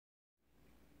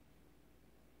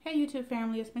Hey YouTube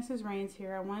family, it's Mrs. Rains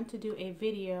here. I wanted to do a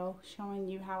video showing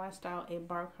you how I style a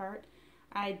bar cart.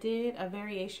 I did a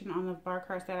variation on the bar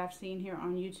carts that I've seen here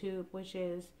on YouTube, which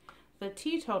is the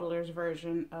Teetotaler's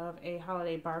version of a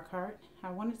holiday bar cart. I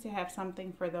wanted to have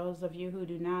something for those of you who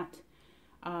do not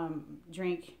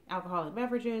drink alcoholic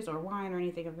beverages or wine or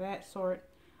anything of that sort.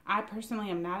 I personally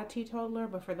am not a teetotaler,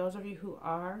 but for those of you who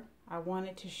are, I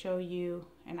wanted to show you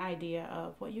an idea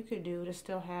of what you could do to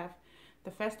still have the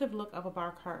festive look of a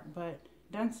bar cart, but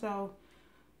done so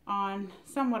on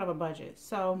somewhat of a budget.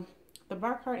 So the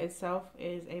bar cart itself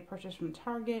is a purchase from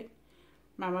Target.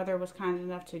 My mother was kind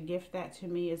enough to gift that to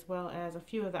me, as well as a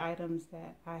few of the items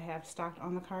that I have stocked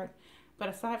on the cart. But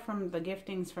aside from the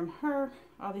giftings from her,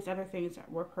 all these other things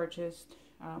were purchased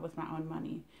with my own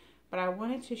money. But I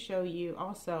wanted to show you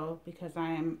also, because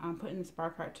I'm putting this bar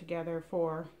cart together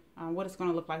for what it's going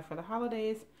to look like for the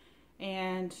holidays,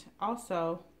 and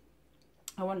also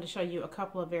I wanted to show you a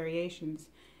couple of variations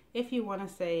if you want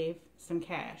to save some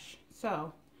cash.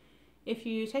 So if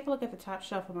you take a look at the top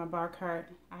shelf of my bar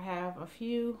cart, I have a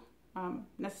few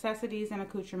necessities and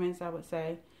accoutrements, I would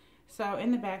say. So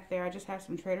in the back there, I just have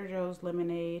some Trader Joe's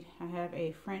lemonade. I have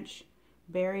a French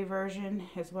berry version,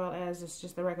 as well as it's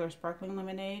just the regular sparkling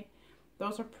lemonade.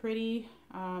 Those are pretty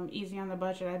easy on the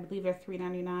budget. I believe they're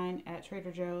 $3.99 at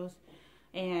Trader Joe's.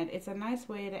 And it's a nice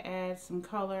way to add some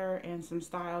color and some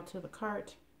style to the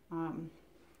cart.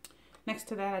 Next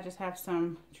to that, I just have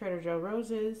some Trader Joe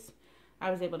roses. I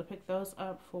was able to pick those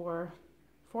up for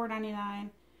 $4.99.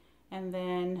 And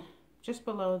then just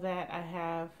below that, I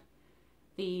have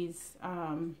these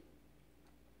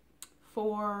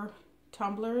 4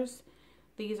 tumblers.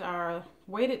 These are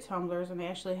weighted tumblers, and they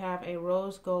actually have a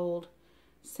rose gold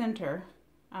center.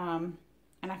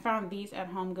 And I found these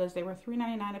at HomeGoods. They were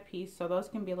 $3.99 a piece, so those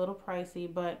can be a little pricey,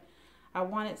 but I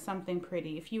wanted something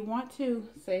pretty. If you want to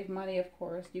save money, of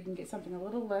course, you can get something a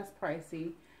little less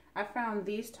pricey. I found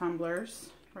these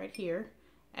tumblers right here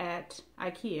at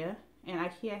IKEA, and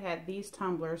IKEA had these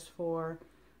tumblers for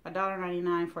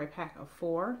 $1.99 for a pack of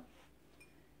 4.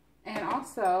 And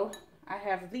also, I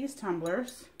have these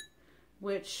tumblers,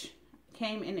 which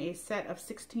came in a set of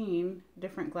 16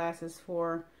 different glasses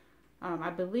for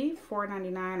I believe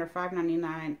 $4.99 or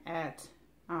 $5.99 at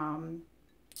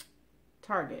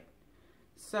Target.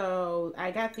 So I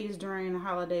got these during the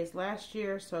holidays last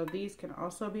year, so these can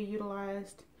also be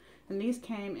utilized. And these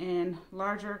came in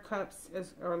larger cups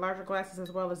or larger glasses,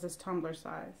 as well as this tumbler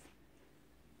size.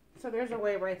 So there's a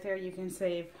way right there you can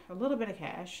save a little bit of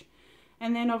cash.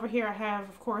 And then over here I have,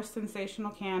 of course, Sensational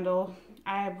Candle.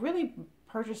 I really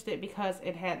purchased it because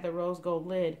it had the rose gold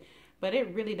lid, but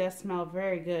it really does smell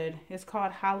very good. It's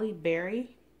called Holly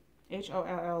Berry,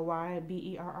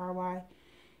 Holllyberry.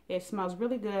 It smells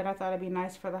really good. I thought it'd be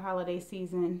nice for the holiday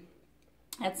season.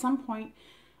 At some point,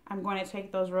 I'm going to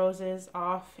take those roses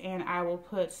off and I will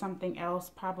put something else,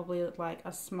 probably like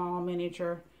a small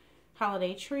miniature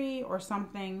holiday tree or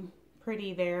something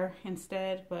pretty there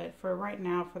instead. But for right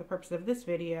now, for the purpose of this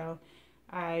video,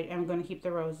 I am going to keep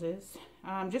the roses.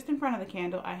 Just in front of the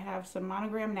candle, I have some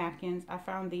monogram napkins. I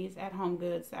found these at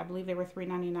HomeGoods. I believe they were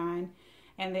 $3.99,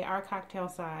 and they are cocktail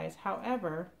size.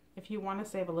 However, if you want to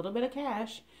save a little bit of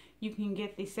cash, you can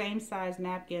get the same size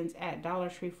napkins at Dollar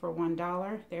Tree for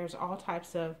 $1. There's all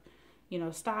types of,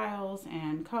 styles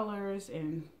and colors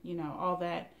and, all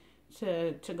that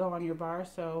to go on your bar.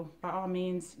 So by all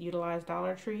means, utilize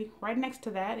Dollar Tree. Right next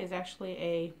to that is actually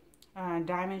a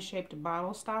diamond-shaped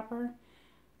bottle stopper.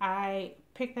 I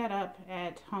picked that up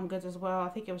at HomeGoods as well. I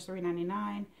think it was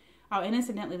 $3.99. Oh, and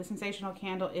incidentally, the Sensational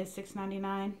Candle is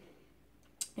 $6.99.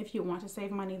 If you want to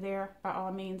save money there, by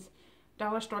all means.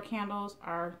 Dollar store candles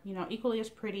are, equally as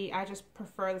pretty. I just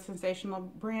prefer the Sensational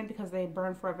brand because they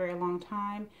burn for a very long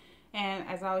time. And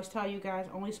as I always tell you guys,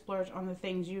 only splurge on the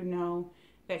things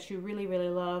that you really, really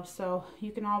love. So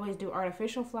you can always do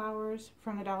artificial flowers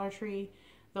from the Dollar Tree.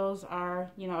 Those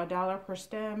are, $1 per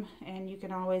stem, and you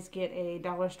can always get a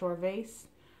dollar store vase.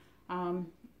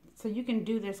 So you can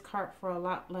do this cart for a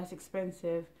lot less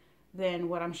expensive than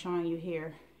what I'm showing you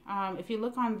here. If you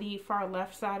look on the far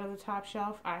left side of the top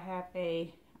shelf, I have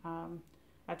a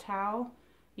towel.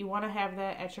 You want to have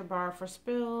that at your bar for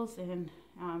spills and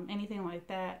anything like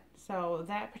that. So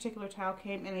that particular towel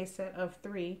came in a set of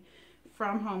 3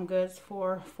 from HomeGoods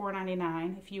for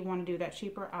 $4.99. If you want to do that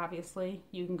cheaper, obviously,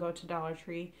 you can go to Dollar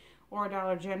Tree or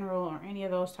Dollar General or any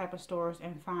of those type of stores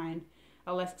and find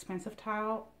a less expensive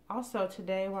towel. Also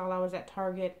today, while I was at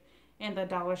Target in the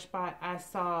dollar spot, I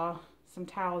saw some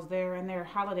towels there, and they're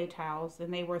holiday towels,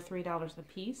 and they were $3 a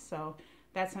piece. So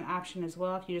that's an option as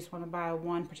well if you just want to buy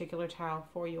one particular towel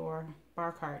for your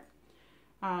bar cart.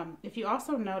 If you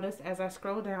also notice as I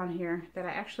scroll down here that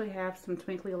I actually have some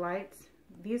twinkly lights.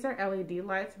 These are LED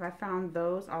lights, and I found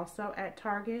those also at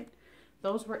Target.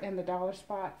 Those were in the dollar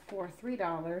spot for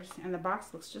 $3, and the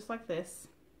box looks just like this.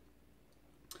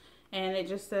 And it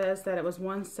just says that it was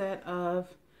one set of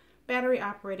battery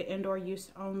operated indoor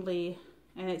use only,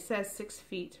 and it says 6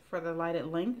 feet for the lighted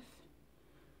length.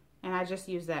 And I just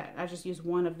use that. I just use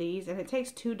one of these, and it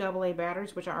takes 2 AA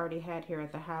batteries, which I already had here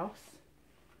at the house.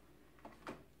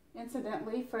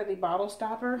 Incidentally, for the bottle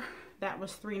stopper, that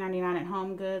was $3.99 at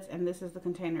Home Goods, and this is the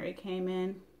container it came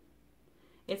in.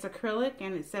 It's acrylic,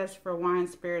 and it says for wine,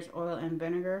 spirits, oil, and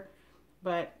vinegar,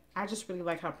 but I just really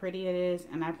like how pretty it is,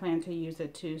 and I plan to use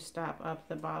it to stop up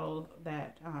the bottle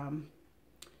that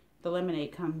the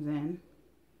lemonade comes in,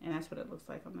 and that's what it looks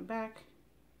like on the back.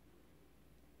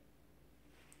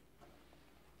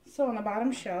 So on the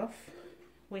bottom shelf,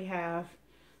 we have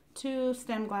 2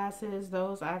 stem glasses.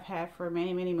 Those I've had for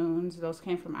many, many moons. Those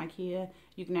came from IKEA.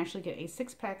 You can actually get a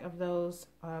 6-pack of those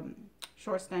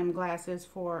short stem glasses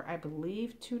for, I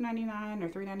believe, $2.99 or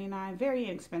 $3.99, very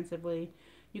inexpensively.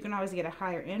 You can always get a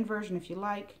higher end version if you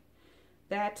like.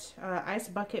 That ice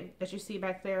bucket that you see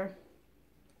back there,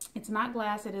 it's not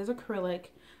glass, it is acrylic.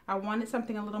 I wanted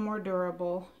something a little more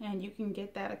durable, and you can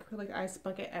get that acrylic ice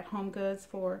bucket at Home Goods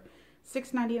for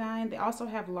 $6.99. They also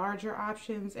have larger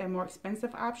options and more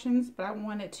expensive options, but I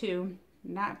wanted to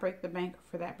not break the bank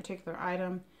for that particular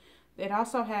item. It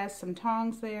also has some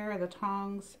tongs there. The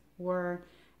tongs were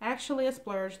actually a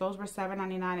splurge. Those were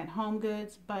 $7.99 at Home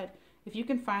Goods, but if you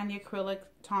can find the acrylic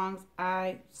tongs,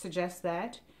 I suggest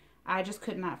that. I just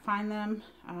could not find them.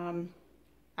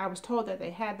 I was told that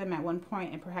they had them at one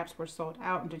point and perhaps were sold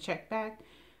out, and to check back.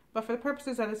 But for the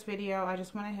purposes of this video, I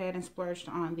just went ahead and splurged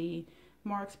on the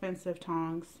more expensive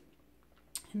tongs.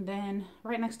 And then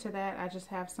right next to that, I just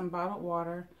have some bottled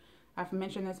water. I've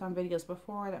mentioned this on videos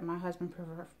before that my husband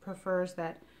prefers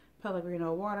that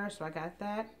Pellegrino water, so I got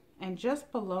that. And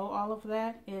just below all of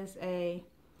that is a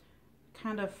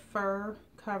kind of fur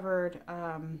covered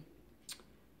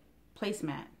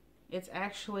placemat. It's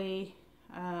actually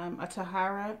a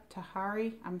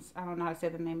Tahari. I don't know how to say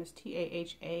the name. It's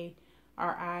Tahari.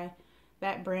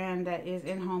 That brand that is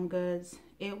in Home Goods.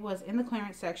 It was in the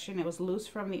clearance section. It was loose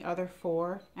from the other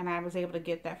 4, and I was able to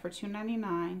get that for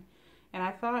 $2.99. And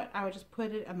I thought I would just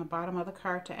put it on the bottom of the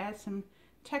cart to add some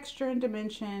texture and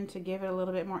dimension to give it a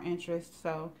little bit more interest.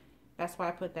 So that's why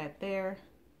I put that there.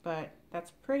 But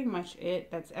that's pretty much it.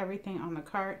 That's everything on the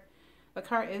cart. The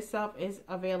cart itself is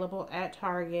available at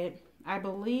Target. I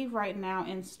believe right now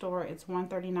in store it's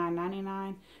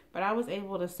 $139.99, but I was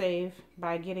able to save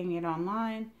by getting it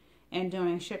online and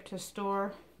doing ship to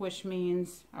store, which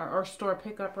means, or store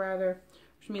pickup rather,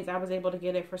 which means I was able to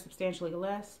get it for substantially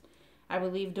less. I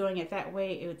believe doing it that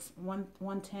way it's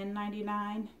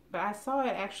 $110.99, but I saw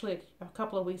it actually a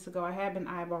couple of weeks ago. I had been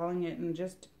eyeballing it and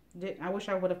just didn't. I wish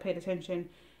I would have paid attention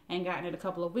and gotten it a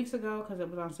couple of weeks ago because it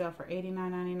was on sale for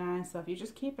 $89.99. So if you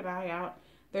just keep an eye out,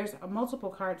 there's multiple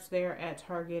carts there at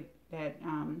Target that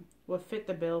will fit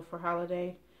the bill for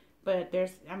holiday. But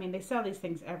I mean, they sell these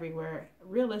things everywhere.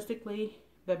 Realistically,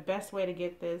 the best way to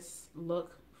get this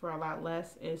look for a lot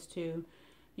less is to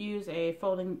use a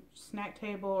folding snack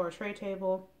table or tray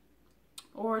table,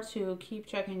 or to keep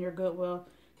checking your Goodwill,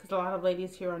 because a lot of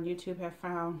ladies here on YouTube have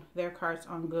found their carts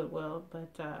on Goodwill.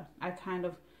 But I kind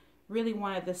of really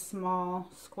wanted this small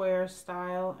square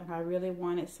style, and I really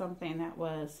wanted something that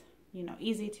was, you know,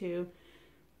 easy to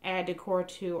add decor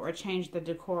to or change the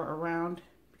decor around.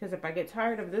 Because if I get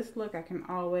tired of this look, I can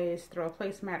always throw a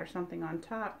placemat or something on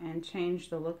top and change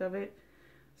the look of it.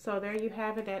 So there you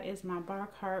have it. That is my bar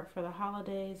cart for the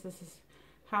holidays. This is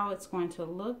how it's going to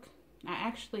look. I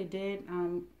actually did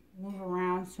move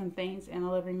around some things in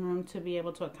the living room to be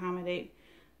able to accommodate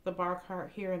the bar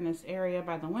cart here in this area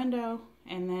by the window.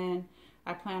 And then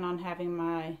I plan on having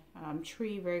my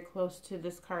tree very close to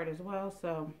this cart as well.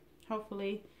 So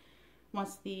hopefully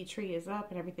once the tree is up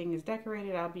and everything is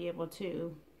decorated, I'll be able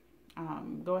to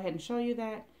go ahead and show you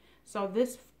that. So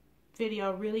this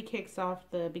video really kicks off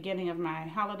the beginning of my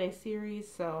holiday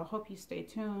series, so I hope you stay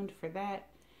tuned for that.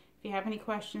 If you have any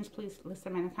questions, please list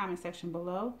them in the comment section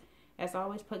below. As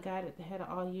always, put God at the head of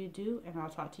all you do, and I'll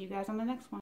talk to you guys on the next one.